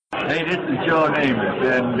Hey, this is Joe Namath,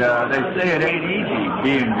 and they say it ain't easy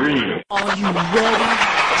being green. Are you ready?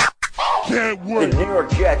 Can't wait. The New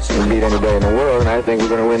York Jets can beat anybody in the world, and I think we're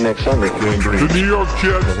going to win next Sunday. The New York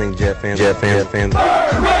Jets. I think Jet fans Bird,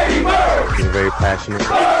 Brady, Bird. are very passionate.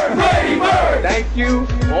 Bird, Brady, Bird. Thank you,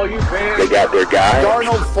 all you fans. They got their guy.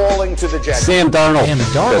 Darnold falling to the Jets. Sam Darnold.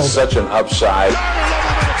 That's such an upside.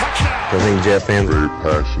 I think Jet fans are very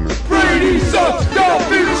passionate. Brady sucks. Don't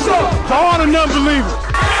be sucks. To all the non-believers.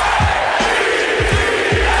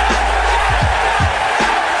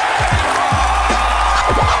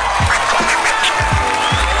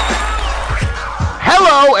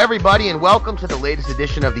 Hello, everybody, and welcome to the latest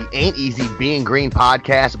edition of the Ain't Easy Being Green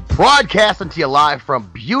podcast, broadcasting to you live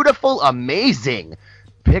from beautiful, amazing,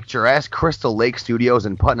 picturesque Crystal Lake Studios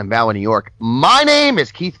in Putnam Valley, New York. My name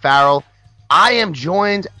is Keith Farrell. I am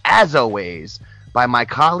joined, as always, by my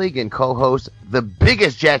colleague and co-host, the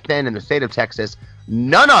biggest Jet fan in the state of Texas,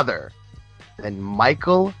 none other than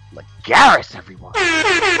Michael Lagaris, everyone.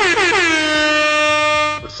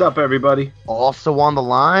 What's up, everybody? Also on the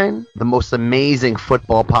line, the most amazing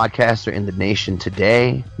football podcaster in the nation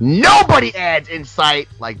today. Nobody adds insight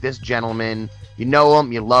like this gentleman. You know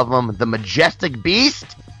him, you love him. The majestic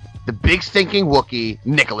beast, the big stinking Wookiee,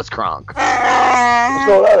 Nicholas Kronk. What's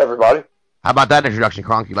going on, everybody? How about that introduction,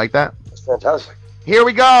 Kronk? You like that? It's fantastic. Here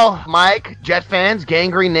we go, Mike, Jet fans,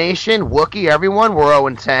 Gangrene Nation, Wookiee, everyone. We're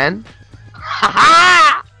 0-10. Ha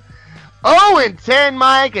ha! 0-10,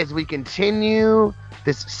 Mike, as we continue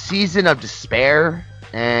this season of despair,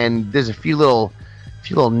 and there's a few little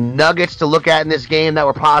nuggets to look at in this game that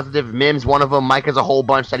were positive. Mims, one of them. Mike has a whole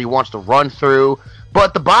bunch that he wants to run through.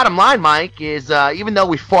 But the bottom line, Mike, is even though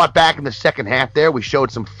we fought back in the second half there, we showed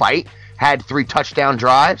some fight, had 3 touchdown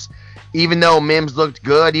drives. Even though Mims looked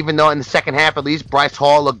good, even though in the second half at least Bryce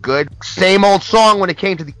Hall looked good, same old song when it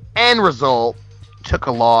came to the end result. Took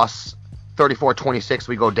a loss. 34-26,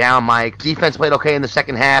 we go down, Mike. Defense played okay in the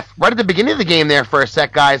second half. Right at the beginning of the game there for a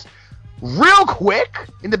sec, guys. Real quick,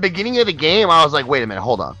 in the beginning of the game, I was like, wait a minute,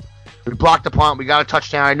 hold on. We blocked the punt. We got a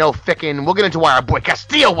touchdown. I know Ficken, we'll get into why our boy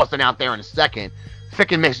Castillo wasn't out there in a second.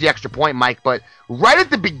 Ficken missed the extra point, Mike. But right at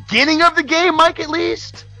the beginning of the game, Mike, at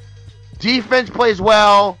least, defense plays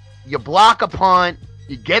well. You block a punt.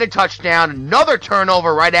 You get a touchdown. Another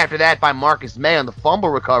turnover right after that by Marcus May on the fumble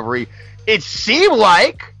recovery. It seemed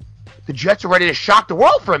like the Jets are ready to shock the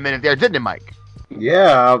world for a minute there, didn't it, Mike?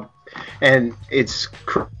 Yeah, and it's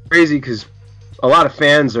crazy because a lot of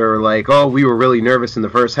fans are like, oh, we were really nervous in the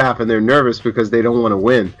first half, and they're nervous because they don't want to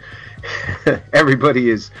win. Everybody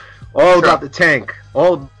is all about the tank,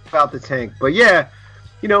 But yeah,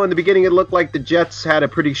 you know, in the beginning it looked like the Jets had a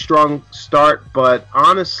pretty strong start, but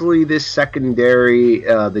honestly, this secondary,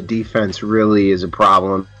 the defense really is a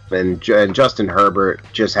problem. And Justin Herbert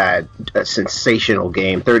just had a sensational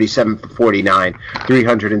game, 37 for 49,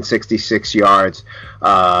 366 yards,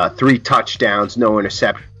 3 touchdowns, no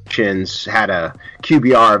interceptions, had a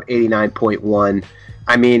QBR of 89.1.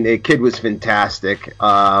 I mean, the kid was fantastic.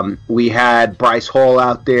 We had Bryce Hall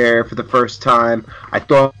out there for the first time. I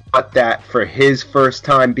thought that for his first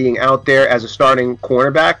time being out there as a starting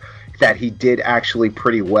cornerback, that he did actually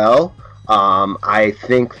pretty well. I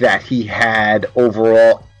think that he had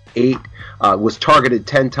overall 8, was targeted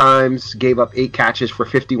 10 times, gave up 8 catches for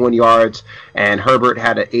 51 yards, and Herbert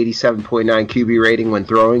had an 87.9 QB rating when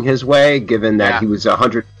throwing his way, given that he was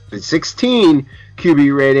 116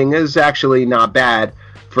 QB rating is actually not bad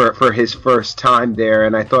for his first time there,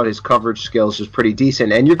 and I thought his coverage skills was pretty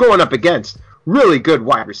decent. And you're going up against really good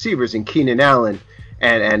wide receivers in Keenan Allen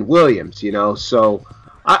and Williams, you know, so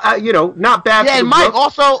not bad. Yeah, and Mike,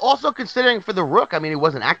 also considering for the Rook, I mean, he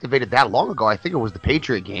wasn't activated that long ago. I think it was the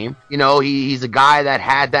Patriot game. You know, he's a guy that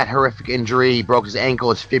had that horrific injury. He broke his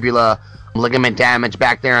ankle, his fibula, ligament damage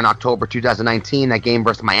back there in October 2019, that game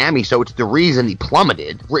versus Miami. So it's the reason he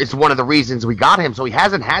plummeted. It's one of the reasons we got him. So he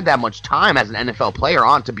hasn't had that much time as an NFL player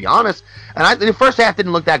on, to be honest. And the first half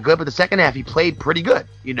didn't look that good, but the second half he played pretty good,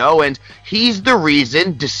 you know, and he's the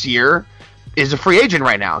reason Desir is a free agent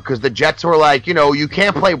right now, because the Jets were like, you know, you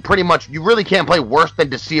can't play you really can't play worse than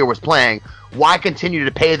Desir was playing. Why continue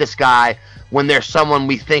to pay this guy when there's someone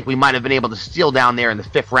we think we might have been able to steal down there in the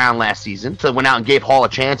 5th round last season? So went out and gave Hall a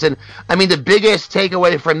chance. And I mean, the biggest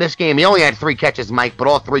takeaway from this game, he only had 3 catches, Mike, but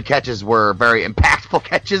all 3 catches were very impactful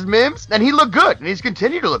catches, Mims. And he looked good, and he's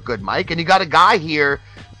continued to look good, Mike. And you got a guy here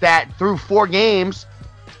that through 4 games,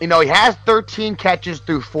 you know, he has 13 catches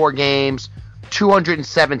through 4 games,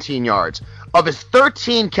 217 yards. Of his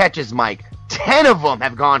 13 catches, Mike, 10 of them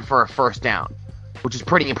have gone for a first down, which is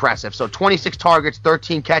pretty impressive. So 26 targets,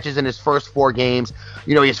 13 catches in his first 4 games.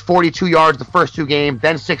 You know, he has 42 yards the first 2 games,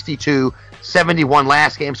 then 62, 71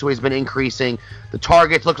 last game, so he's been increasing. The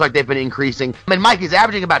targets looks like they've been increasing. I mean, Mike, he's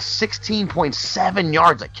averaging about 16.7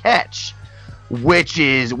 yards a catch, which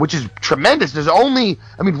is tremendous. There's only,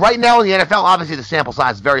 I mean, right now in the NFL, obviously the sample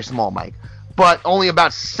size is very small, Mike, but only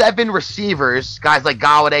about 7 receivers, guys like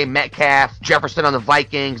Golladay, Metcalf, Jefferson on the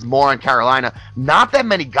Vikings, Moore in Carolina. Not that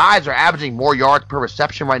many guys are averaging more yards per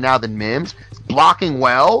reception right now than Mims. He's blocking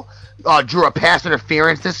well, drew a pass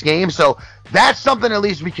interference this game, so that's something at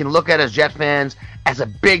least we can look at as Jet fans as a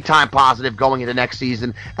big-time positive going into next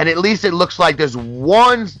season. And at least it looks like there's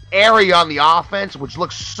one area on the offense which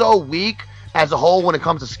looks so weak as a whole when it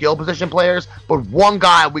comes to skill position players, but one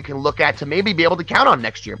guy we can look at to maybe be able to count on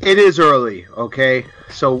next year. It is early, okay?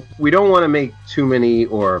 So we don't want to make too many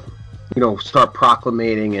or, start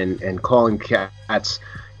proclamating and calling cats,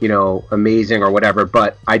 amazing or whatever.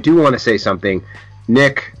 But I do want to say something.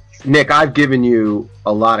 Nick, I've given you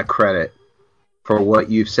a lot of credit for what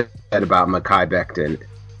you've said about Mekhi Becton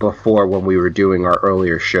before when we were doing our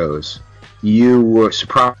earlier shows. You were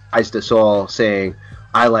surprised us all saying,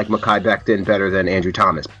 I like Mekhi Becton better than Andrew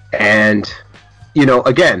Thomas. And,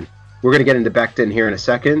 again, we're going to get into Becton here in a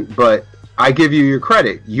second, but I give you your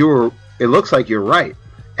credit. It looks like you're right.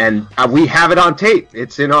 And we have it on tape.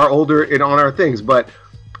 It's on our things. But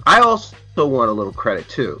I also want a little credit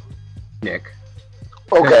too, Nick.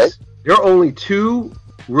 Okay. There are only 2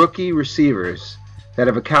 rookie receivers that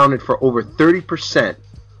have accounted for over 30%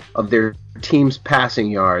 of their team's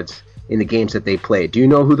passing yards in the games that they played. Do you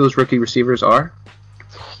know who those rookie receivers are?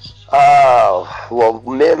 Well,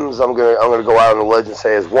 Mims, I'm gonna go out on a ledge and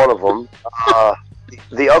say is one of them.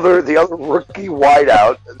 The other rookie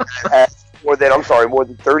wideout has more than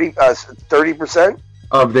 30%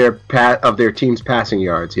 of their team's passing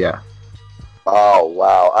yards. Yeah. Oh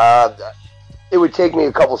wow. It would take me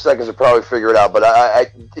a couple seconds to probably figure it out, but I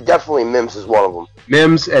definitely Mims is one of them.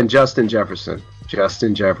 Mims and Justin Jefferson.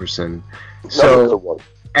 So,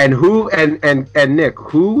 and who and Nick,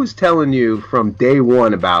 who was telling you from day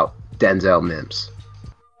one about Denzel Mims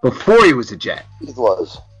before he was a Jet? Keith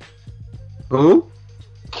was. Who?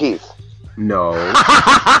 Keith. No.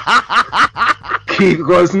 Keith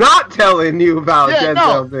was not telling you about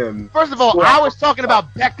Denzel Mims. First of all, I was talking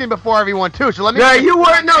about Becton before everyone too. So let me. Yeah, you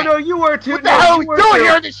were. No, you were too. What the hell are we doing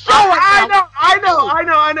here in the show?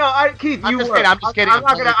 I know. Keith, you were. I'm just kidding. I'm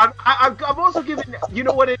not gonna. I'm also giving. You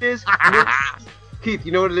know what it is, Keith.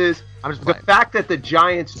 You know what it is. I'm just the fact that the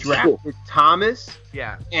Giants drafted Thomas.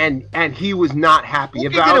 Yeah. And he was not happy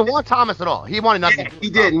about it. He didn't want Thomas at all. He wanted nothing. Yeah, he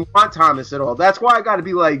didn't want Thomas at all. That's why I got to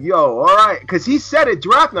be like, yo, all right. Because he said it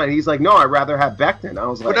draft night. He's like, no, I'd rather have Becton. I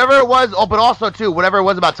was like, whatever it was. Oh, but also too, whatever it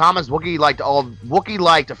was about Thomas, Wookie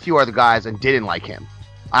liked a few other guys and didn't like him.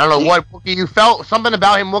 I don't know what Wookie you felt something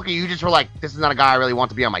about him. Wookie, you just were like, this is not a guy I really want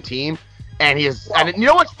to be on my team. And and you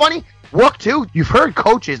know what's funny? Wook, too, you've heard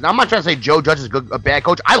coaches, and I'm not trying to say Joe Judge is a bad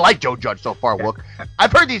coach. I like Joe Judge so far, Wook.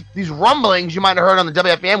 I've heard these rumblings you might have heard on the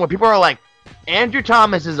WFAN where people are like, Andrew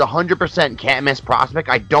Thomas is 100% can't-miss prospect.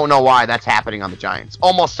 I don't know why that's happening on the Giants.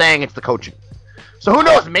 Almost saying it's the coaching. So who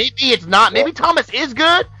knows? Maybe it's not. Maybe Thomas is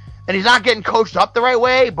good, and he's not getting coached up the right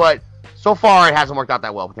way, but so far it hasn't worked out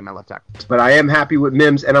that well with him at left tackle. But I am happy with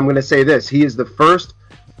Mims, and I'm going to say this. He is the first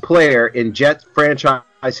player in Jets franchise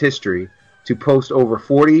history to post over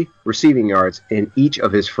 40 receiving yards in each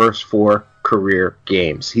of his first 4 career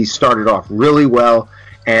games. He started off really well,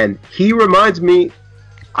 and he reminds me,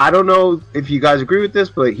 I don't know if you guys agree with this,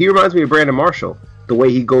 but he reminds me of Brandon Marshall, the way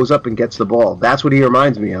he goes up and gets the ball. That's what he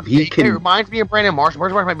reminds me of. It reminds me of Brandon Marshall.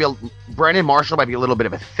 Brandon Marshall might be a little bit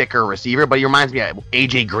of a thicker receiver, but he reminds me of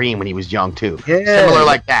A.J. Green when he was young, too. Yeah. Similar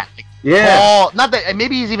like that. Yeah. Not that,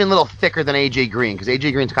 maybe he's even a little thicker than A.J. Green, because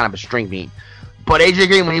A.J. Green's kind of a string bean. But A.J.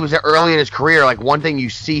 Green, when he was early in his career, like one thing you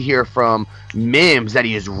see here from Mims that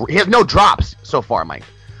he has no drops so far, Mike.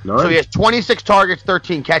 None. So he has 26 targets,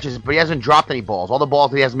 13 catches, but he hasn't dropped any balls. All the balls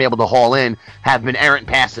that he hasn't been able to haul in have been errant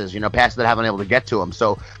passes, passes that haven't been able to get to him.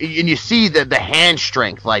 So, and you see the hand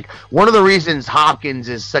strength. Like, one of the reasons Hopkins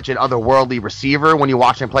is such an otherworldly receiver when you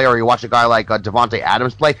watch him play, or you watch a guy like Devontae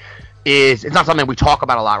Adams play, is it's not something we talk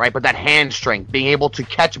about a lot, right? But that hand strength, being able to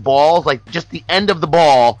catch balls, like just the end of the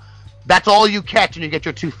ball, that's all you catch and you get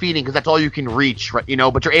your 2 feet in because that's all you can reach, right?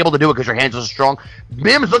 But you're able to do it because your hands are so strong.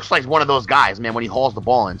 Mims looks like one of those guys, man, when he hauls the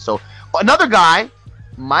ball in. So another guy,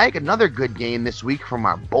 Mike, another good game this week from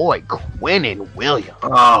our boy Quinnen Williams.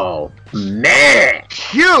 Oh, man.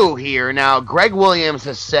 Q here. Now, Greg Williams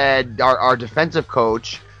has said, our defensive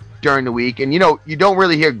coach during the week, and you don't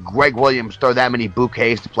really hear Greg Williams throw that many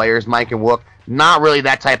bouquets to players, Mike and Wook. Not really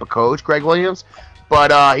that type of coach, Greg Williams.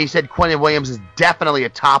 But he said Quinnen Williams is definitely a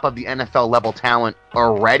top of the NFL level talent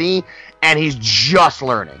already, and he's just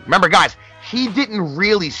learning. Remember, guys, he didn't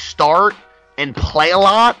really start and play a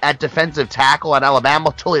lot at defensive tackle at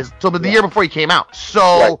Alabama till the year before he came out.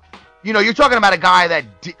 So, you're talking about a guy that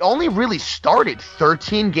only really started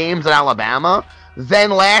 13 games at Alabama.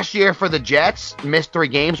 Then last year for the Jets, missed 3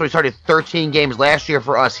 games, so he started 13 games last year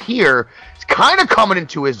for us here. He's kind of coming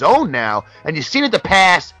into his own now, and you've seen it the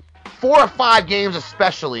past 4 or 5 games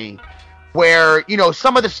especially, where,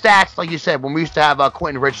 some of the stats, like you said, when we used to have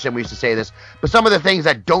Quentin Richardson, we used to say this, but some of the things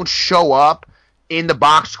that don't show up in the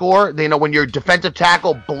box score, when your defensive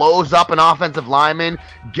tackle blows up an offensive lineman,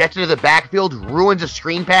 gets into the backfield, ruins a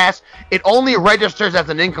screen pass, it only registers as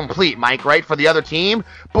an incomplete, Mike, right, for the other team.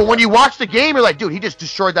 But when you watch the game, you're like, dude, he just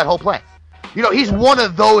destroyed that whole play. He's one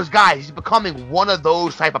of those guys. He's becoming one of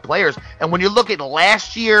those type of players. And when you look at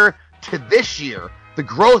last year to this year, the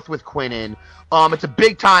growth with Quinnen, it's a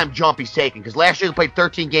big-time jump he's taking. Because last year he played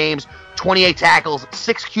 13 games, 28 tackles,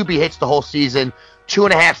 6 QB hits the whole season,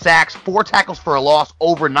 2.5 sacks, 4 tackles for a loss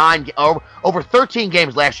over 13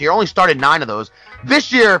 games last year. Only started 9 of those.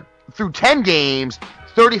 This year, through 10 games,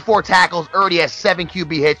 34 tackles, already has 7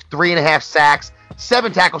 QB hits, 3.5 sacks,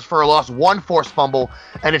 7 tackles for a loss, 1 forced fumble,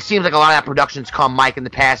 and it seems like a lot of that production's come, Mike, in the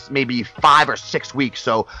past maybe 5 or 6 weeks.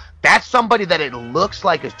 So that's somebody that it looks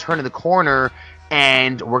like is turning the corner,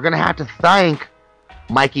 and we're going to have to thank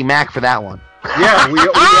Mikey Mack for that one. Yeah,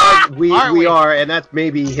 we are, and that's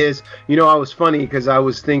maybe his. I was funny because I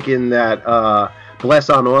was thinking that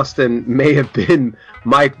Bless on Austin may have been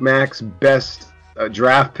Mike Mack's best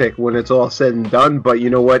draft pick when it's all said and done. But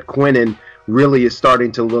you know what, Quinnen really is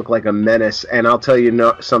starting to look like a menace. And I'll tell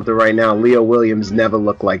you something right now, Leo Williams never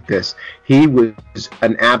looked like this. He was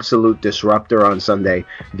an absolute disruptor on Sunday.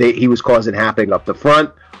 He was causing havoc up the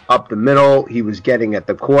front, up the middle. He was getting at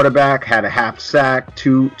the quarterback, had a half sack,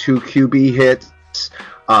 two QB hits,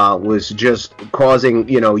 was just causing,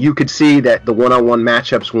 you could see that the one-on-one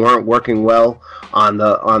matchups weren't working well on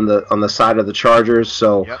the side of the Chargers.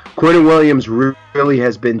 So Quinnen Williams really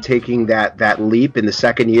has been taking that leap in the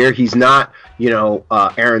second year. He's not,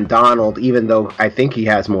 Aaron Donald, even though I think he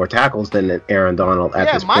has more tackles than Aaron Donald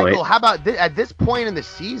at this point. Yeah, Michael, how about at this point in the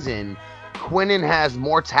season, Quinnen has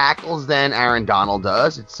more tackles than Aaron Donald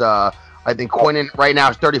does. It's I think Quinnen right now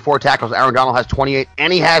has 34 tackles. Aaron Donald has 28,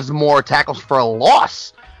 and he has more tackles for a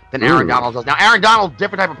loss than Aaron Donald does. Now, Aaron Donald,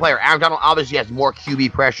 different type of player. Aaron Donald obviously has more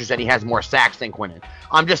QB pressures, and he has more sacks than Quinnen.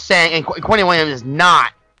 I'm just saying, and Quinnen Williams is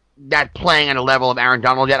not that playing at a level of Aaron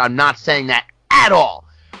Donald yet. I'm not saying that at all.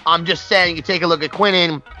 I'm just saying you take a look at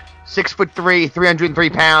Quinnen, 6'3", 303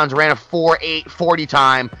 pounds, ran a 4.8 40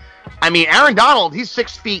 time. I mean, Aaron Donald, he's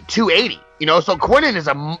 6 feet 280. So Quinnen is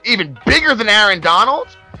even bigger than Aaron Donald,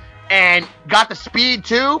 and got the speed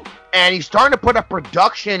too, and he's starting to put up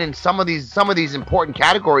production in some of these important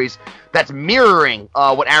categories that's mirroring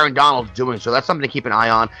what Aaron Donald's doing. So that's something to keep an eye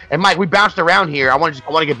on. And Mike, we bounced around here. I want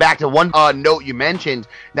to get back to one note you mentioned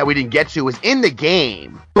that we didn't get to. Was in the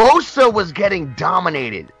game, Bosa was getting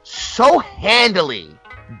dominated so handily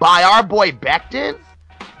by our boy Becton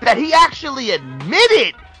that he actually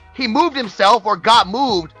admitted he moved himself or got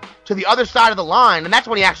moved to the other side of the line, and that's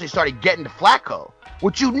when he actually started getting to Flacco,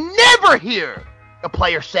 which you never hear a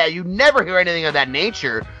player say. You never hear anything of that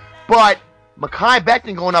nature. But Mekhi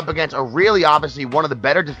Becton going up against obviously one of the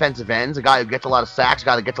better defensive ends, a guy who gets a lot of sacks, a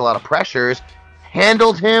guy that gets a lot of pressures,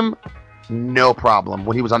 handled him no problem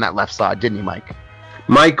when he was on that left side, didn't he, Mike?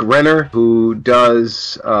 Mike Renner, who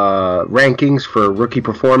does rankings for rookie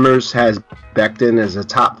performers, has Becton as a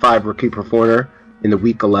top 5 rookie performer in the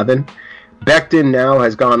week 11. Becton now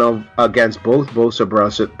has gone against both Bosa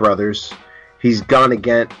brothers. He's gone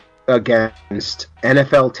against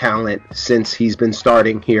NFL talent since he's been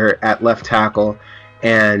starting here at left tackle,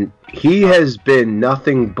 and he has been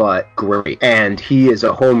nothing but great. And he is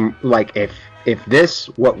a home, like, if this,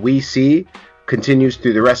 what we see, continues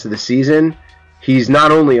through the rest of the season, he's not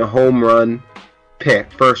only a home run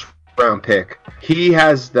pick, first round pick, he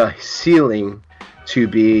has the ceiling to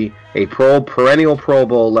be a perennial Pro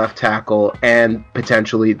Bowl left tackle and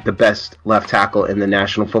potentially the best left tackle in the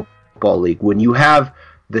National Football League. When you have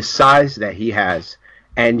the size that he has,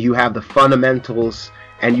 and you have the fundamentals,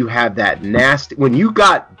 and you have that nasty... When you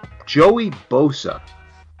got Joey Bosa,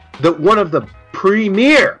 one of the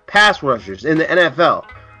premier pass rushers in the NFL,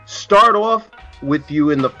 start off with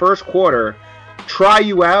you in the first quarter, try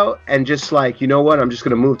you out, and just like, you know what, I'm just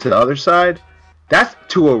going to move to the other side, that's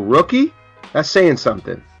to a rookie... That's saying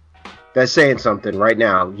something. That's saying something right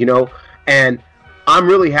now, And I'm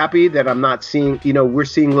really happy that I'm not seeing, we're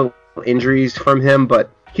seeing little injuries from him,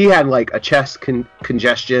 but he had like a chest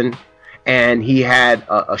congestion, and he had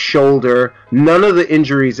a shoulder. None of the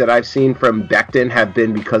injuries that I've seen from Becton have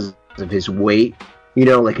been because of his weight.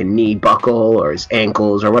 like a knee buckle or his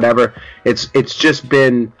ankles or whatever. It's just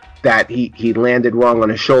been that he landed wrong on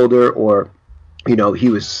his shoulder, or he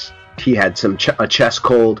had a chest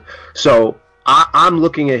cold. So I'm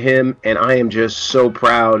looking at him, and I am just so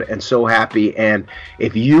proud and so happy. And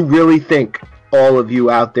if you really think, all of you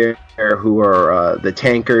out there who are the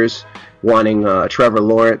tankers wanting Trevor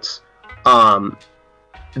Lawrence,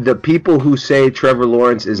 the people who say Trevor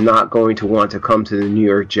Lawrence is not going to want to come to the New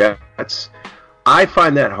York Jets, I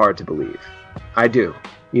find that hard to believe. I do.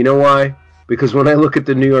 You know why? Because when I look at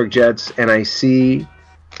the New York Jets and I see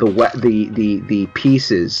the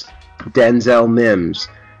pieces, Denzel Mims,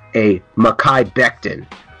 a Mekhi Becton,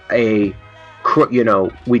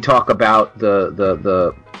 we talk about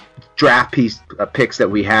the draft picks that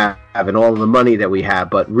we have and all of the money that we have,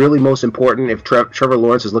 but really most important, if Trevor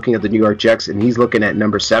Lawrence is looking at the New York Jets and he's looking at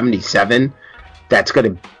number 77, that's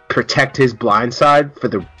going to protect his blind side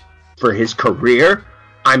for his career.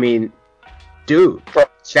 I mean, dude,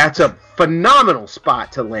 that's a phenomenal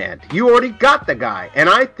spot to land. You already got the guy, and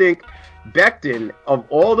I think Becton, of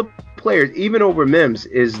all the players, even over Mims,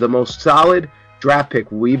 is the most solid draft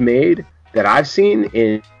pick we've made that I've seen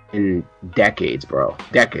in decades, bro.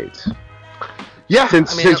 Decades. Yeah,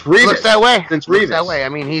 since Revis. Looks that way. Since Looks Revis. that way. I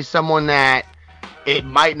mean, he's someone that it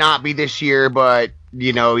might not be this year, but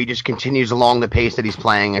he just continues along the pace that he's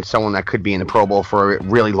playing. It's someone that could be in the Pro Bowl for a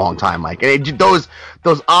really long time, Mike. And those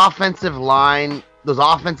offensive lineman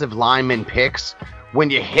picks, when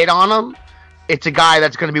you hit on them, it's a guy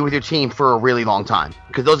that's going to be with your team for a really long time,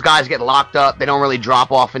 because those guys get locked up. They don't really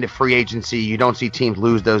drop off into free agency. You don't see teams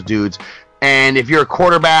lose those dudes. And if you're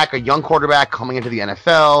a young quarterback coming into the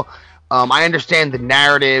NFL, I understand the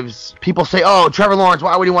narratives. People say, oh, Trevor Lawrence,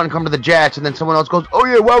 why would he want to come to the Jets? And then someone else goes, oh,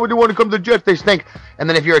 yeah, why would he want to come to the Jets? They stink. And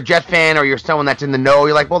then if you're a Jet fan or you're someone that's in the know,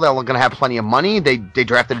 you're like, well, they're going to have plenty of money. They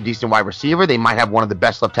drafted a decent wide receiver. They might have one of the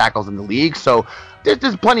best left tackles in the league. So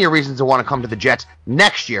there's plenty of reasons to want to come to the Jets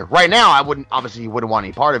next year. Right now, you wouldn't want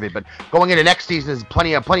any part of it. But going into next season, there's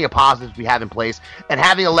plenty of positives we have in place. And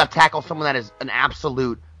having a left tackle, someone that is an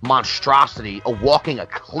absolute monstrosity, a walking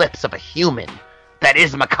eclipse of a human, that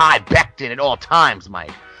is Mekhi Becton at all times,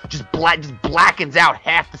 Mike. Just blackens out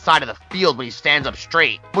half the side of the field when he stands up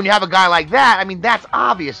straight. When you have a guy like that, I mean, that's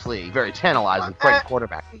obviously very tantalizing for a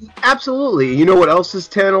quarterback. Absolutely. You know what else is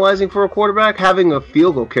tantalizing for a quarterback? Having a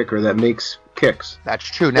field goal kicker that makes kicks. That's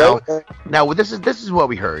true. Now this is what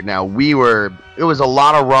we heard. Now it was a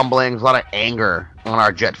lot of rumblings, a lot of anger on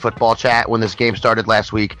our Jet football chat when this game started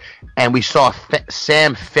last week, and we saw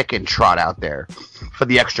Sam Ficken trot out there for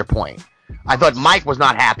the extra point. I thought Mike was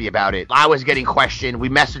not happy about it. I was getting questioned. We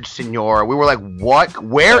messaged Senor. We were like, what?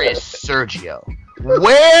 Where is Sergio?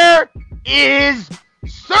 Where is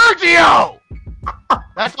Sergio?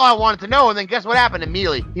 That's all I wanted to know. And then guess what happened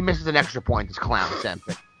immediately? He misses an extra point, this clown, Sam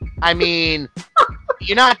Ficken. I mean,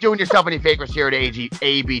 you're not doing yourself any favors here at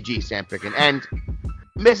ABG, Sam Ficken. And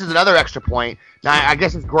misses another extra point. Now, I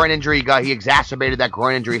guess his groin injury, he exacerbated that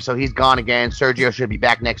groin injury, so he's gone again. Sergio should be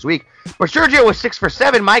back next week. But Sergio was 6 for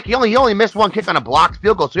 7, Mike. He only missed one kick on a blocked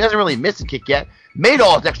field goal, so he hasn't really missed a kick yet. Made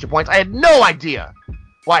all his extra points. I had no idea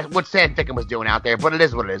what Sam Ficken was doing out there, but it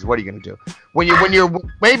is what it is. What are you going to do? When you're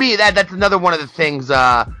maybe that's another one of the things,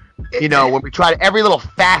 when we try every little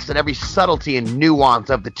facet, every subtlety and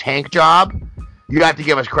nuance of the tank job, you have to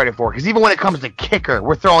give us credit for, because even when it comes to kicker,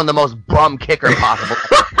 we're throwing the most bum kicker possible.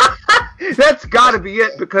 That's got to be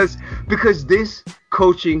it, because this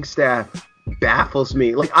coaching staff baffles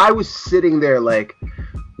me. Like, I was sitting there like,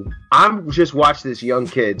 I'm just watching this young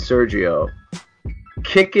kid, Sergio,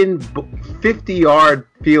 kicking 50-yard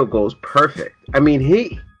field goals perfect. I mean,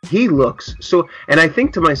 he looks so, and I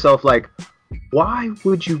think to myself, like, why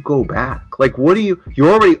would you go back? Like, what do you're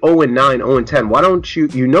already 0-9, 0-10. Why don't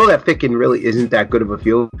you know that Ficken really isn't that good of a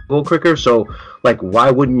field goal kicker, so, like,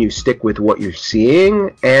 why wouldn't you stick with what you're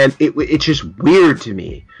seeing? And it's just weird to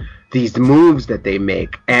me, these moves that they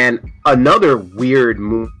make. And another weird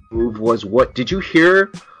move was, did you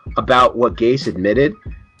hear about what Gase admitted?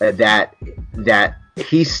 That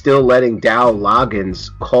he's still letting Dow Loggins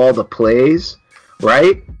call the plays,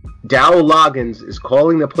 right? Dow Loggins is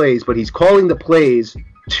calling the plays, but he's calling the plays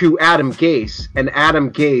to Adam Gase, and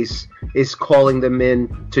Adam Gase is calling them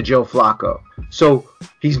in to Joe Flacco. So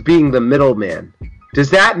he's being the middleman.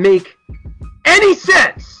 Does that make any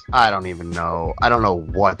sense? I don't even know. I don't know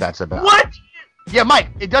what that's about. What? Yeah, Mike,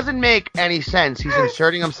 it doesn't make any sense. He's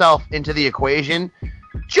inserting himself into the equation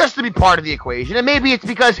just to be part of the equation. And maybe it's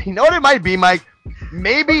because, you know what it might be, Mike?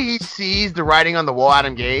 Maybe he sees the writing on the wall,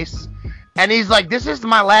 Adam Gase, and he's like, this is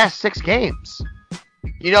my last 6 games.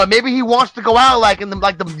 Maybe he wants to go out like in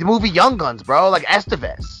the movie Young Guns, bro, like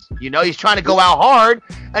Estevez. You know, he's trying to go out hard,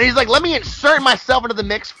 and he's like, let me insert myself into the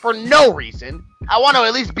mix for no reason. I want to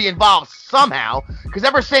at least be involved somehow, because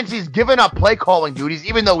ever since he's given up play calling duties,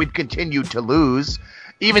 even though we've continued to lose,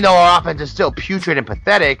 even though our offense is still putrid and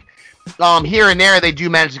pathetic, here and there they do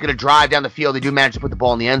manage to get a drive down the field. They do manage to put the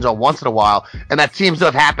ball in the end zone once in a while, and that seems to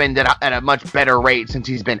have happened at a much better rate since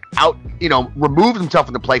he's been out, removed himself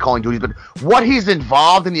from the play calling duties. But what he's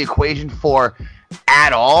involved in the equation for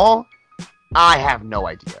at all, I have no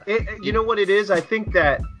idea. You know what it is? I think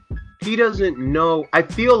that he doesn't know. I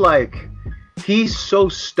feel like he's so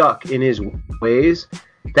stuck in his ways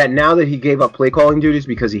that now that he gave up play calling duties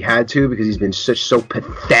because he had to, because he's been so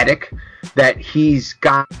pathetic, that he's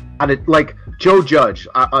got it. Like Joe Judge,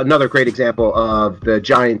 another great example of the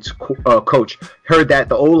Giants coach, heard that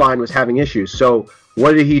the O-line was having issues. So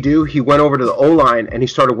what did he do? He went over to the O-line and he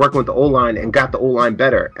started working with the O-line and got the O-line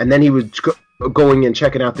better. And then he was going and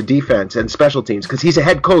checking out the defense and special teams because he's a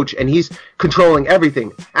head coach and he's controlling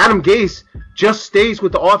everything. Adam Gase just stays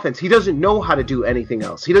with the offense. He doesn't know how to do anything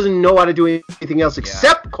else. He doesn't know how to do anything else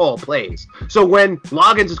except call plays. So when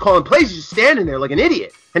Loggins is calling plays, he's just standing there like an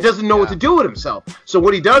idiot and doesn't know what to do with himself. So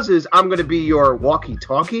what he does is, I'm going to be your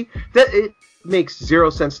walkie-talkie. That it makes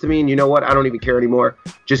zero sense to me, and you know what? I don't even care anymore.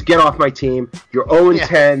 Just get off my team. You're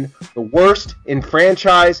 0-10, the worst in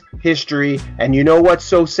franchise history, and you know what's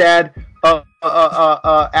so sad?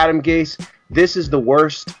 Adam Gase, this is the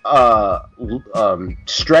worst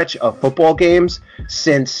stretch of football games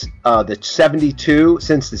since the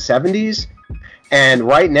 70s. And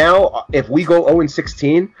right now, if we go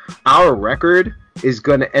 0-16, our record is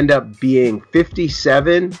going to end up being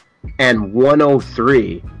 57 and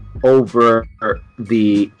 103 over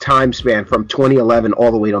the time span from 2011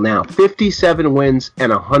 all the way till now. 57 wins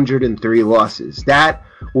and 103 losses. That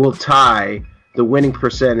will tie the winning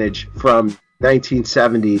percentage from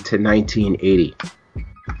 1970 to 1980.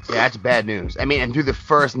 Yeah, that's bad news. I mean, and through the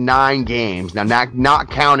first 9 games, now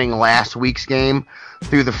not counting last week's game,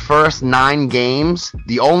 through the first 9 games,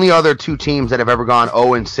 the only other 2 teams that have ever gone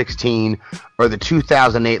 0-16 are the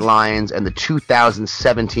 2008 Lions and the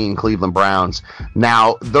 2017 Cleveland Browns.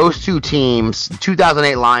 Now, those 2 teams,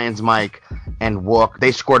 2008 Lions, Mike, and Wook,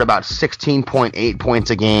 they scored about 16.8 points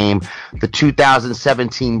a game. The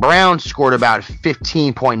 2017 Browns scored about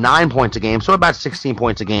 15.9 points a game, so about 16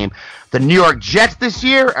 points a game. The New York Jets this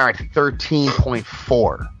year are at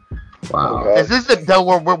 13.4. Wow. This is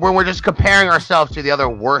when we're just comparing ourselves to the other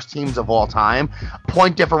worst teams of all time.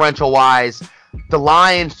 Point differential wise, the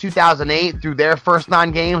Lions 2008 through their first 9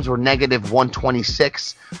 games were negative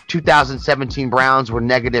 126. 2017 Browns were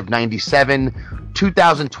negative 97.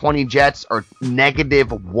 2020 Jets are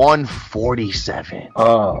negative 147.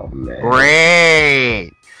 Oh, man.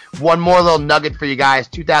 Great. One more little nugget for you guys.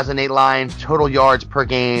 2008 Lions, total yards per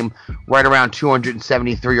game, right around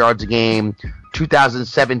 273 yards a game.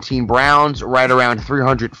 2017 Browns, right around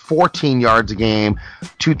 314 yards a game.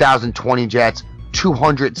 2020 Jets,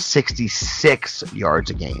 266 yards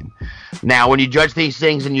a game. Now, when you judge these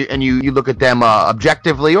things and you look at them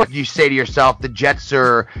objectively, or you say to yourself, the Jets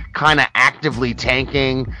are kind of actively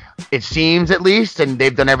tanking, it seems at least, and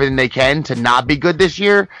they've done everything they can to not be good this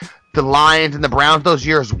year. The Lions and the Browns those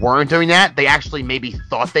years weren't doing that. They actually maybe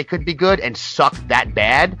thought they could be good and sucked that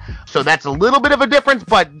bad. So that's a little bit of a difference,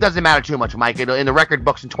 but doesn't matter too much, Mike. In the record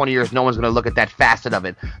books in 20 years, no one's going to look at that facet of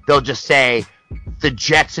it. They'll just say the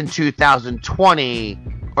Jets in 2020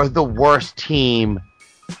 are the worst team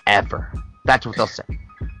ever. That's what they'll say.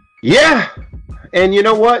 Yeah. And you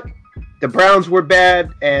know what? The Browns were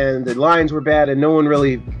bad and the Lions were bad, and no one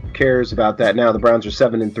really cares about that now. The Browns are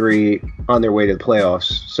 7-3 on their way to the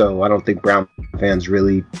playoffs, so I don't think Brown fans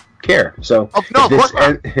really care. So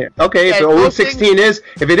okay, if it is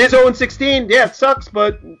 0-16, yeah, it sucks,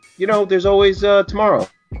 but there's always tomorrow,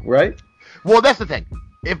 right? Well, that's the thing.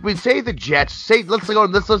 If we say the Jets, let's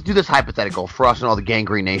do this hypothetical for us and all the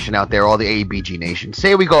Gangrene Nation out there, all the ABG Nation.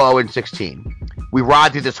 Say we go 0-16. We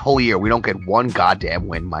ride through this whole year. We don't get one goddamn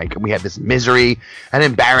win, Mike. And we have this misery and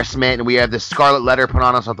embarrassment, and we have this scarlet letter put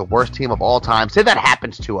on us of the worst team of all time. Say that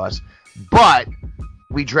happens to us, but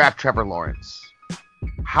we draft Trevor Lawrence.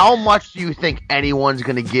 How much do you think anyone's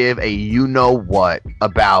going to give a you-know-what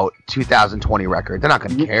about 2020 record? They're not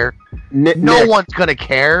going to care. No one's going to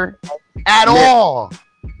care at all.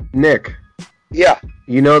 Nick. Yeah.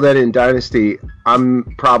 You know that in Dynasty, I'm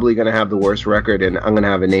probably going to have the worst record, and I'm going to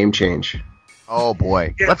have a name change. Oh,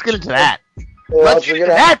 boy. Let's get into that. Let's get into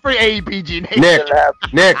that for ABG Nation.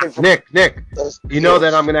 Nick. You know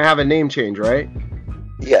that I'm going to have a name change, right?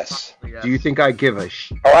 Yes. Do you think I give a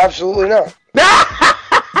Oh, absolutely not.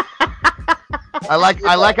 I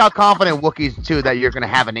like how confident Wookiee's, too, that you're going to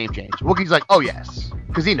have a name change. Wookiee's like, oh, yes.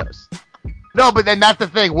 because he knows. No, but then that's the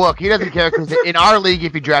thing. Look, he doesn't care because in our league,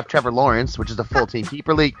 if you draft Trevor Lawrence, which is a full team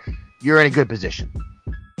keeper league, you're in a good position.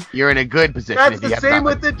 You're in a good position. That's the same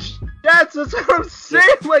with the Jets. That's what I'm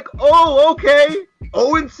saying. Like, oh, okay.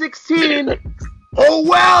 0-16. Oh,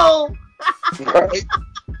 well.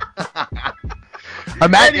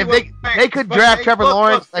 Imagine if they could draft Trevor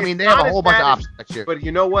Lawrence. I mean, they have a whole bunch of options next year. But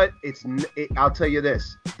you know what? I'll tell you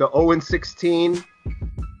this: the 0-16,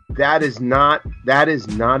 that is not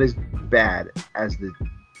as bad as the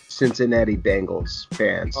Cincinnati Bengals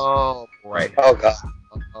fans. Oh boy! Oh god!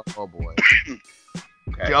 Oh boy!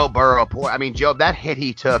 Okay. Joe Burrow, Joe, that hit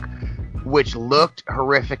he took, which looked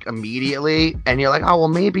horrific immediately, and you're like, oh well,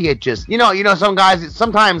 maybe it just, some guys,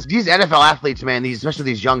 sometimes these NFL athletes, man, especially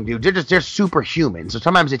these young dudes, they're superhuman. So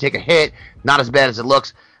sometimes they take a hit, not as bad as it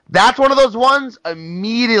looks. That's one of those ones.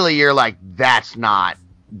 Immediately, you're like, that's not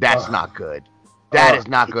good. That is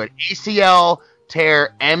not good. ACL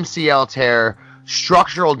tear, MCL tear,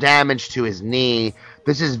 structural damage to his knee.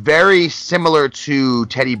 This is very similar to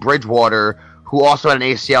Teddy Bridgewater, who also had an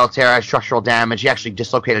ACL tear, had structural damage. He actually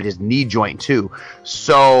dislocated his knee joint too.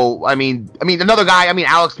 So, another guy,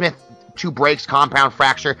 Alex Smith, 2 breaks, compound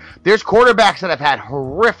fracture. There's quarterbacks that have had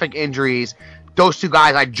horrific injuries. Those 2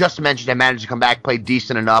 guys I just mentioned have managed to come back, play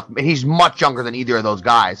decent enough. And he's much younger than either of those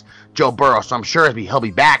guys, Joe Burrow, so I'm sure he'll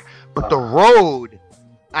be back. But the road,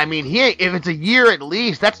 if it's a year at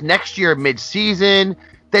least, that's next year mid-season.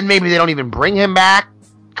 Then maybe they don't even bring him back,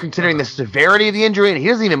 considering the severity of the injury,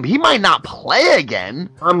 and he might not play again.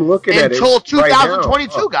 I'm looking at it until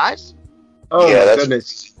 2022, right guys. Oh yeah, my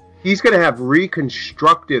goodness. He's going to have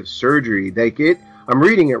reconstructive surgery. I'm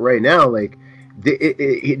reading it right now. Like,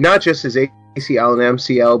 not just his ACL and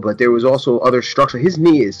MCL, but there was also other structure. His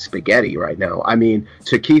knee is spaghetti right now.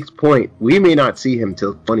 To Keith's point, we may not see him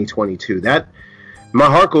till 2022. My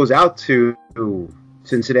heart goes out to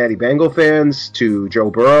Cincinnati Bengal fans, to Joe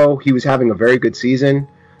Burrow. He was having a very good season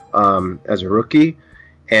as a rookie.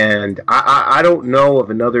 And I don't know of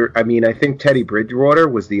another. I think Teddy Bridgewater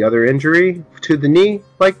was the other injury to the knee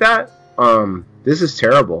like that. This is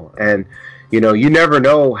terrible. And, you never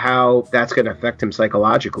know how that's going to affect him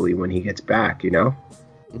psychologically when he gets back,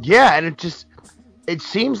 Yeah, and it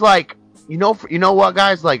seems like, you know what,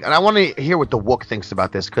 guys? Like, and I want to hear what the Wook thinks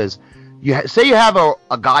about this, because say you have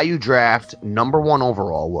a guy you draft number 1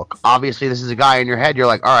 overall, Wook. Obviously, this is a guy in your head. You're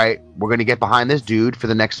like, all right, we're going to get behind this dude for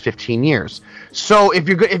the next 15 years. So if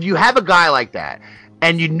you have a guy like that,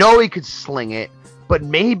 and he could sling it, but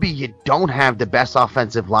maybe you don't have the best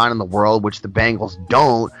offensive line in the world, which the Bengals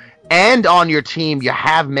don't, and on your team you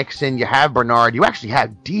have Mixon, you have Bernard, you actually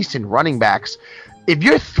have decent running backs. If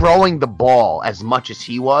you're throwing the ball as much as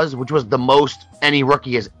he was, which was the most any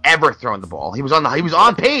rookie has ever thrown the ball, he was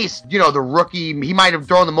on pace. The rookie, he might have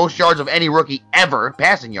thrown the most yards of any rookie ever,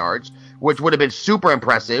 passing yards, which would have been super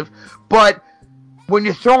impressive. But when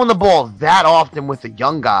you're throwing the ball that often with a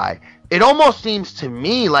young guy, it almost seems to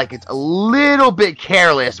me like it's a little bit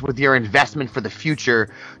careless with your investment for the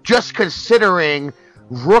future, just considering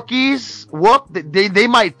rookies, they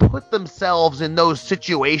might put themselves in those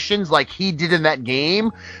situations like he did in that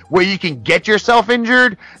game where you can get yourself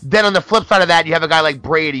injured. Then on the flip side of that, you have a guy like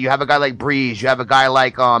Brady, you have a guy like Breeze, you have a guy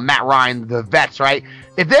like Matt Ryan, the vets, right?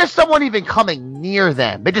 If there's someone even coming near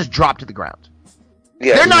them, they just drop to the ground.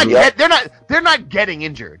 Yeah, they're not getting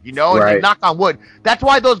injured, and right. They knock on wood. That's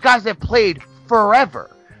why those guys have played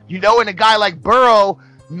forever, and a guy like Burrow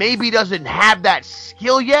maybe doesn't have that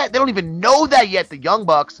skill yet. They don't even know that yet, the Young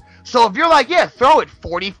Bucks. So if you're like, yeah, throw it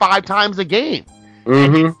 45 times a game,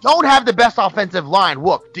 and you don't have the best offensive line,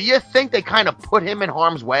 Wook, do you think they kind of put him in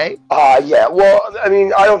harm's way? Yeah. Well, I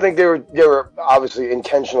don't think they were obviously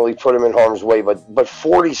intentionally put him in harm's way, but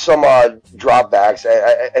 40 some odd dropbacks,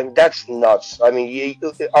 and that's nuts. All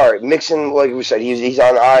right, Mixon, like we said, he's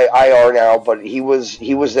on IR now, but he was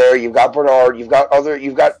there. You've got Bernard, you've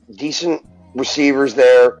got decent receivers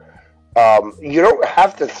there. You don't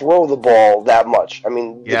have to throw the ball that much.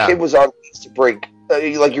 The kid was on pace to break,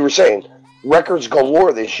 like you were saying, records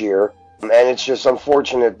galore this year, and it's just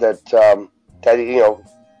unfortunate that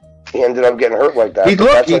he ended up getting hurt like that.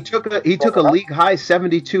 He took a league high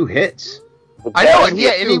 72 hits. I know,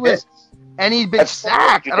 and he'd been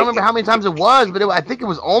sacked. I don't remember how many times it was, but I think it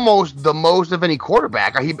was almost the most of any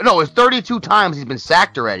quarterback. It was 32 times he's been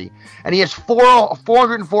sacked already, and he has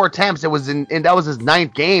 404 attempts. That was his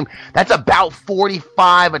 9th game. That's about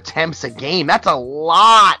 45 attempts a game. That's a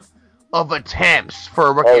lot of attempts for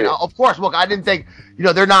a rookie. Now, of course, look, I didn't think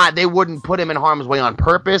they wouldn't put him in harm's way on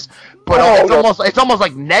purpose, but it's almost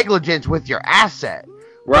like negligence with your asset.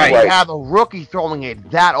 Right. You have a rookie throwing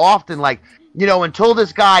it that often, like. until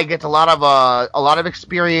this guy gets a lot of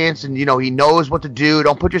experience and, he knows what to do,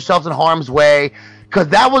 don't put yourselves in harm's way. Because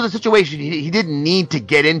that was a situation he didn't need to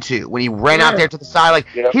get into when he ran out there to the side. Like,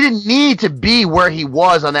 he didn't need to be where he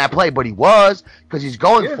was on that play, but he was because he's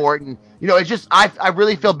going for it. And, it's just, I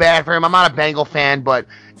really feel bad for him. I'm not a Bengal fan, but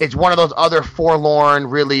it's one of those other forlorn,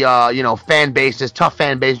 really, fan bases, tough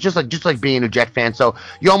fan base, just like being a Jet fan. So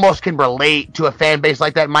you almost can relate to a fan base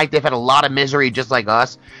like that, Mike. They've had a lot of misery just like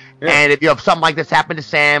us. Yeah. And if something like this happened to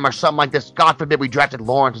Sam or something like this, God forbid we drafted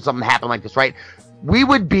Lawrence or something happened like this, right? We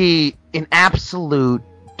would be in absolute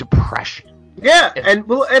depression. Yeah, and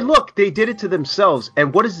look, they did it to themselves.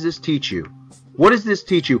 And what does this teach you? What does this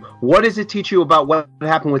teach you? What does it teach you about what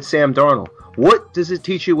happened with Sam Darnold? What does it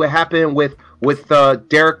teach you what happened with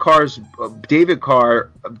Derek Carr's David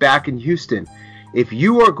Carr back in Houston? If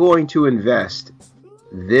you are going to invest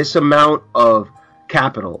this amount of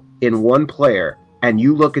capital in one player and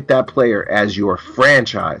you look at that player as your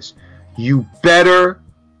franchise, you better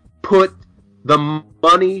put the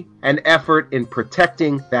money and effort in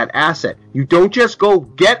protecting that asset. You don't just go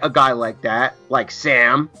get a guy like that, like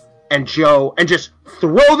Sam and Joe, and just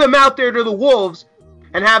throw them out there to the Wolves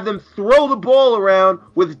and have them throw the ball around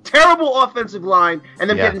with a terrible offensive line and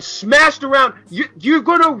them getting smashed around. You're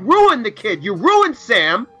going to ruin the kid. You ruined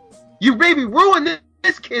Sam. You maybe ruined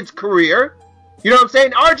this kid's career. You know what I'm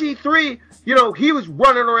saying? RG3, he was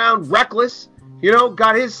running around reckless.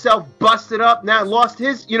 Got himself busted up, now lost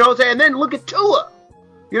his, and then look at Tua.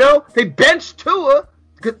 They benched Tua.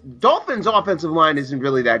 Dolphins' offensive line isn't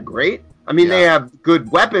really that great. I mean, they have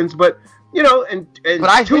good weapons, but, and But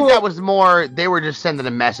I think that was more, they were just sending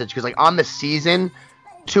a message, because, like, on the season,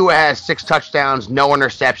 Tua has 6 touchdowns, no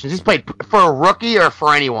interceptions. He's played, for a rookie or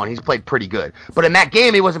for anyone, he's played pretty good. But in that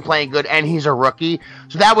game, he wasn't playing good, and he's a rookie.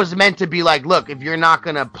 So that was meant to be like, look, if you're not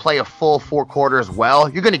going to play a full 4 quarters well,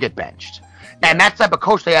 you're going to get benched. And that's the type of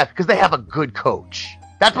coach they have, because they have a good coach.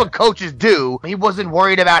 That's what coaches do. He wasn't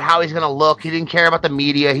worried about how he's going to look. He didn't care about the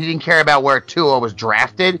media. He didn't care about where Tua was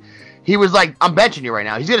drafted. He was like, I'm benching you right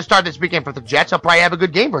now. He's going to start this weekend for the Jets. He'll probably have a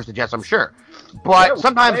good game versus the Jets, I'm sure. But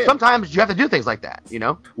sometimes you have to do things like that,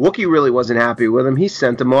 Wookie really wasn't happy with him. He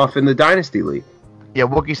sent him off in the Dynasty League. Yeah,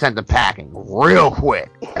 Wookie sent him packing real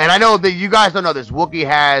quick. And I know that you guys don't know this. Wookie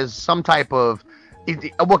has some type of...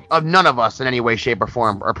 none of us in any way, shape, or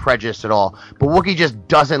form are prejudiced at all. But Wookie just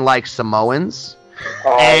doesn't like Samoans.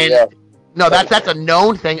 No, that's a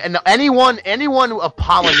known thing. And anyone of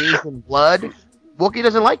Polynesian blood, Wookie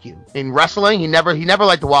doesn't like you. In wrestling, he never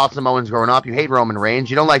liked the Wild Samoans growing up. You hate Roman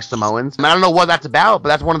Reigns. You don't like Samoans. I don't know what that's about, but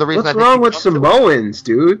that's one of the reasons. What's wrong with Samoans,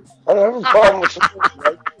 dude? I don't have a problem with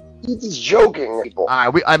Samoans. He's joking, people.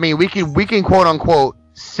 All right, we can quote unquote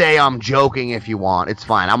say I'm joking if you want. It's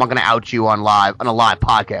fine. I'm not going to out you on a live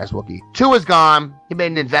podcast, Wookie. Tua's gone. He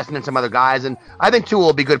made an investment in some other guys, and I think Tua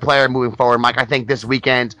will be a good player moving forward, Mike. I think this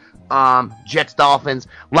weekend, Jets, Dolphins,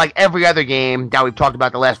 like every other game that we've talked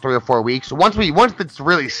about the last 3 or 4 weeks, once it's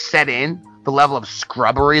really set in, the level of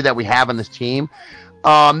scrubbery that we have on this team,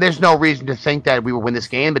 there's no reason to think that we will win this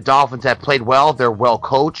game. The Dolphins have played well. They're well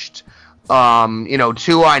coached.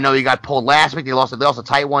 Tua, I know he got pulled last week. They lost a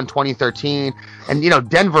tight one, 2013. And,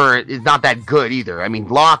 Denver is not that good either. I mean,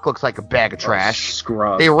 Locke looks like a bag of trash.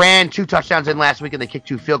 Scrub. They ran 2 touchdowns in last week, and they kicked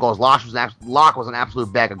 2 field goals. Locke was an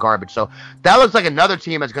absolute bag of garbage. So that looks like another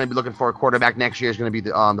team that's going to be looking for a quarterback next year is going to be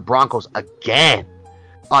the Broncos again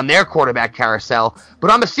on their quarterback carousel. But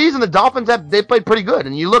on the season, the Dolphins they played pretty good.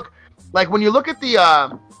 And when you look at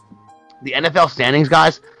the NFL standings,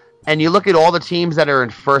 guys, and you look at all the teams that are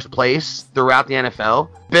in first place throughout the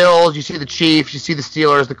NFL, Bills, you see the Chiefs, you see the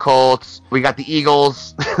Steelers, the Colts, we got the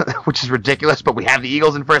Eagles, which is ridiculous, but we have the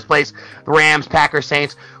Eagles in first place, the Rams, Packers,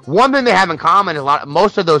 Saints. One thing they have in common is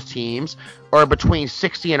most of those teams are between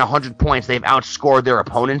 60 and 100 points. They've outscored their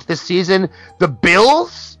opponents this season. The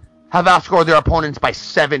Bills have outscored their opponents by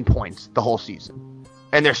 7 points the whole season,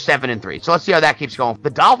 and they're 7-3. So let's see how that keeps going.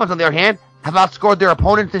 The Dolphins, on the other hand, have outscored their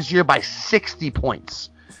opponents this year by 60 points.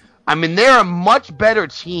 I mean, they're a much better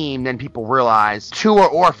team than people realize. Tua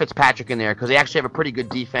or Fitzpatrick in there, because they actually have a pretty good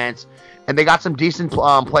defense, and they got some decent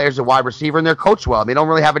players at wide receiver, and they're coached well. They don't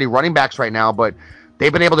really have any running backs right now, but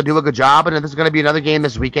they've been able to do a good job, and this is going to be another game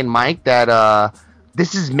this weekend, Mike, that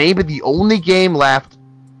this is maybe the only game left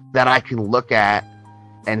that I can look at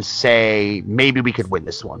and say maybe we could win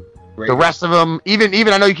this one. Raiders. The rest of them, even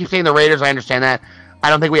I know you keep saying the Raiders, I understand that. I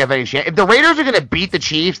don't think we have any chance. If the Raiders are going to beat the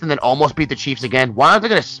Chiefs and then almost beat the Chiefs again, why aren't they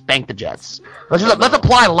going to spank the Jets? Let's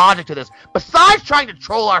apply logic to this. Besides trying to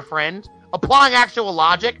troll our friend applying actual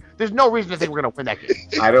logic, there's no reason to think we're going to win that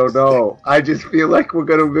game. I don't know. I just feel like we're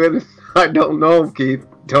going to win. I don't know, Keith.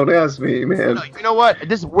 Don't ask me, man. No, you know what?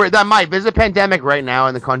 There's a pandemic right now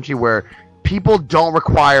in the country where people don't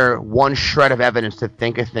require one shred of evidence to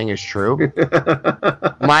think a thing is true.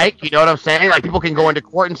 Mike, you know what I'm saying? Like, people can go into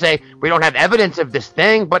court and say, we don't have evidence of this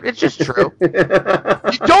thing, but it's just true.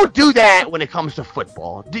 You don't do that when it comes to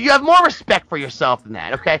football. Do you have more respect for yourself than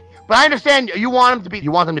that, okay? But I understand you want them to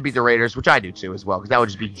beat the Raiders, which I do too as well, because that would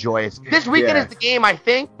just be joyous. This weekend is the game, I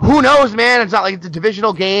think. Who knows, man? It's not like it's a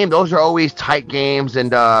divisional game. Those are always tight games,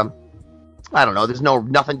 and I don't know. There's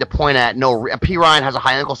nothing to point at. No, P. Ryan has a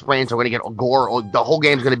high ankle sprain, so we're going to get Gore. The whole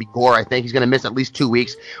game's going to be Gore, I think. He's going to miss at least 2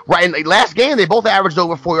 weeks. Right, in the last game, they both averaged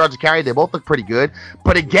over 4 yards a carry. They both look pretty good.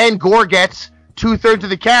 But again, Gore gets 2/3 of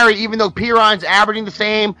the carry, even though P. Ryan's averaging the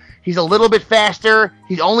same. He's a little bit faster.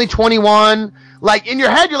 He's only 21. Like, in your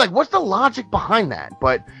head, you're like, what's the logic behind that?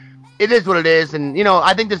 But it is what it is. And, you know,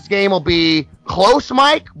 I think this game will be close,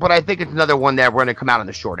 Mike, but I think it's another one that we're going to come out on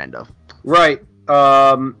the short end of. Right.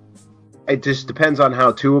 It just depends on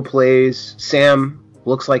how Tua plays. Sam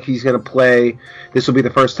looks like he's going to play. This will be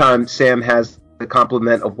the first time Sam has the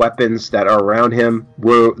complement of weapons that are around him.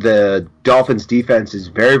 The Dolphins' defense is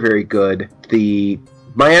very, very good. The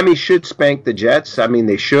Miami should spank the Jets. I mean,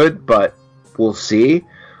 they should, but we'll see.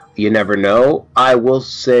 You never know. I will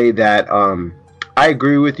say that I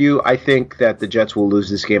agree with you. I think that the Jets will lose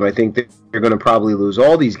this game. I think that they're going to probably lose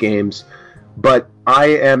all these games. But I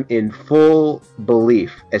am in full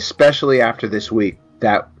belief, especially after this week,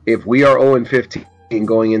 that if we are 0-15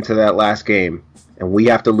 going into that last game and we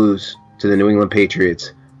have to lose to the New England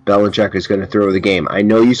Patriots, Belichick is going to throw the game. I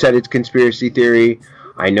know you said it's conspiracy theory.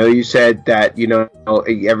 I know you said that,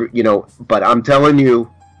 but I'm telling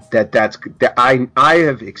you that I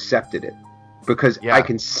have accepted it because I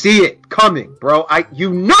can see it coming, bro.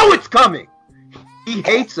 It's coming. He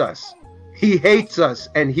hates us. He hates us,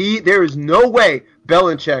 and there is no way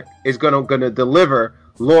Belichick is gonna deliver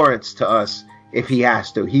Lawrence to us if he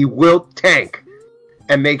has to. He will tank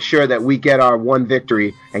and make sure that we get our one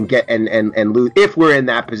victory and get and lose if we're in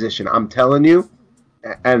that position. I'm telling you,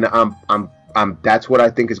 and I'm that's what I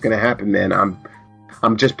think is gonna happen, man.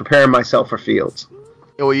 I'm just preparing myself for Fields.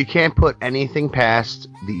 Well, you can't put anything past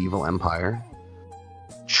the evil empire.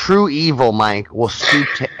 True evil, Mike, will stoop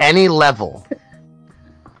to any level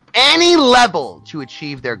to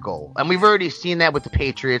achieve their goal. And we've already seen that with the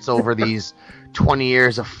Patriots over these 20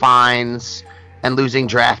 years of fines and losing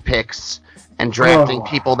draft picks and drafting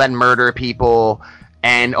people that murder people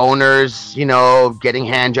and owners, getting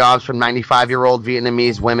hand jobs from 95-year-old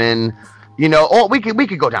Vietnamese women. We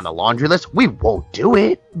could go down the laundry list. We won't do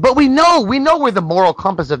it, but we know where the moral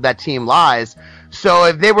compass of that team lies. So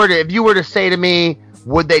if you were to say to me,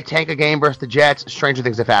 would they tank a game versus the Jets? Stranger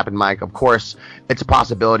things have happened, Mike. Of course, it's a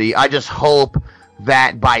possibility. I just hope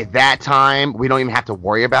that by that time, we don't even have to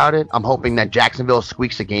worry about it. I'm hoping that Jacksonville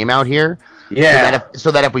squeaks a game out here. Yeah. So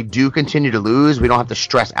that if we do continue to lose, we don't have to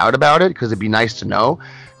stress out about it, because it'd be nice to know.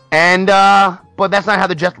 And but that's not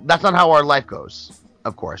how our life goes.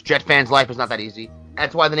 Of course, Jet fans' life is not that easy.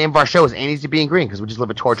 That's why the name of our show is Ain't Easy Being Green, because we just live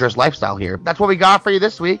a torturous lifestyle here. That's what we got for you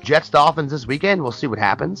this week. Jets, Dolphins this weekend. We'll see what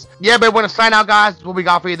happens. Yeah, but we're going to sign out, guys. That's what we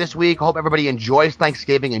got for you this week. Hope everybody enjoys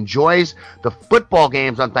Thanksgiving, enjoys the football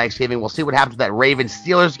games on Thanksgiving. We'll see what happens with that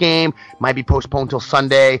Ravens-Steelers game. Might be postponed till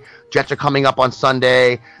Sunday. Jets are coming up on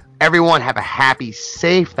Sunday. Everyone have a happy,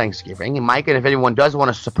 safe Thanksgiving. And Mike, and if anyone does want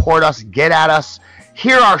to support us, get at us,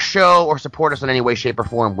 hear our show, or support us in any way, shape, or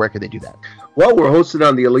form, where could they do that? Well, we're hosted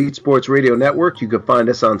on the Elite Sports Radio Network. You can find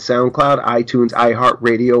us on SoundCloud, iTunes,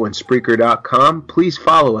 iHeartRadio, and Spreaker.com. Please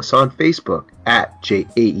follow us on Facebook at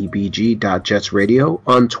jaebg.jetsradio,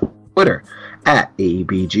 on Twitter at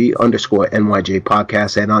AEBG_NYJ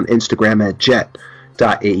Podcast, and on Instagram at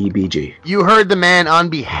jet.aebg. You heard the man on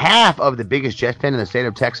behalf of the biggest Jet fan in the state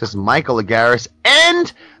of Texas, Michael Agaris,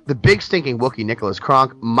 and the big stinking Wookiee, Nicholas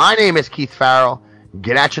Kronk. My name is Keith Farrell.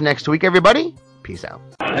 Get at you next week, everybody. Peace out.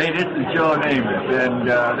 Hey, this is Joe Namath, and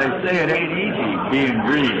they say it ain't easy being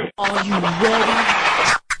green. Are you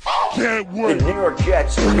ready? Can't wait. The New York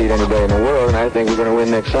Jets can beat anybody in the world, and I think we're going to win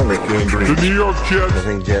next Sunday. The New York Jets. I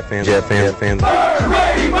think Jet fans Bird,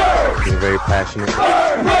 ready, bird! are very passionate.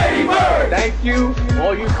 Bird, ready, bird! Thank you,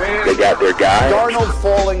 all you fans. They got their guy. Darnold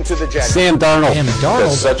falling to the Jets. Sam Darnold.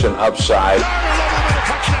 That's such an upside.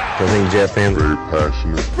 I think Jet fans Very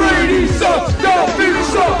passionate. Brady sucks! Don't be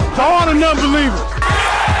sucks! To all the non-believers.